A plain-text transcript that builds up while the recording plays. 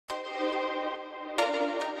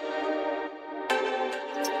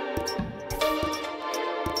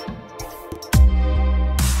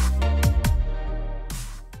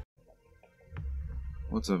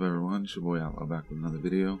What's up everyone, it's your boy Outlaw back with another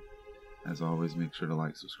video. As always, make sure to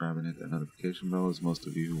like, subscribe, and hit that notification bell, as most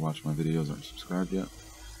of you who watch my videos aren't subscribed yet.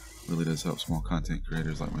 It really does help small content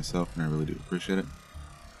creators like myself, and I really do appreciate it.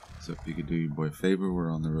 So if you could do your boy a favor,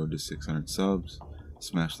 we're on the road to 600 subs.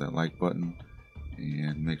 Smash that like button,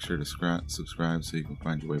 and make sure to subscribe so you can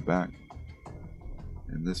find your way back.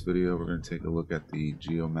 In this video, we're going to take a look at the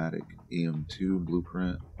Geomatik EM2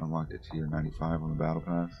 blueprint, unlocked at tier 95 on the Battle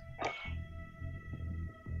Pass.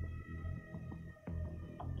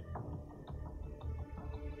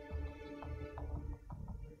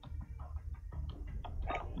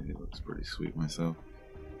 It looks pretty sweet myself,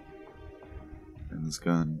 and this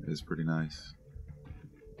gun is pretty nice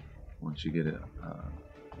once you get it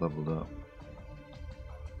leveled up.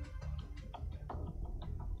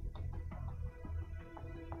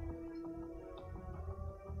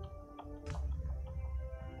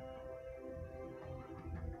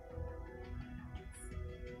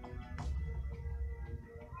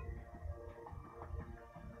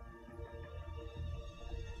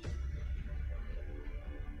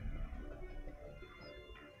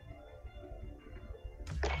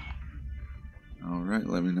 Alright,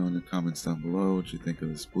 let me know in the comments down below what you think of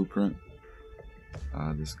this blueprint.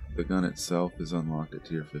 The gun itself is unlocked at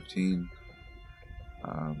tier 15,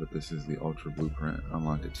 but this is the Ultra blueprint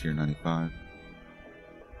unlocked at tier 95.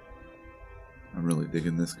 I'm really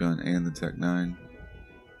digging this gun and the Tech 9,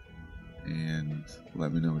 and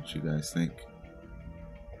let me know what you guys think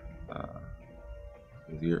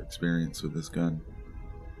with your experience with this gun.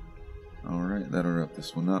 Alright, that'll wrap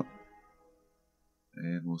this one up,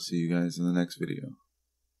 and we'll see you guys in the next video.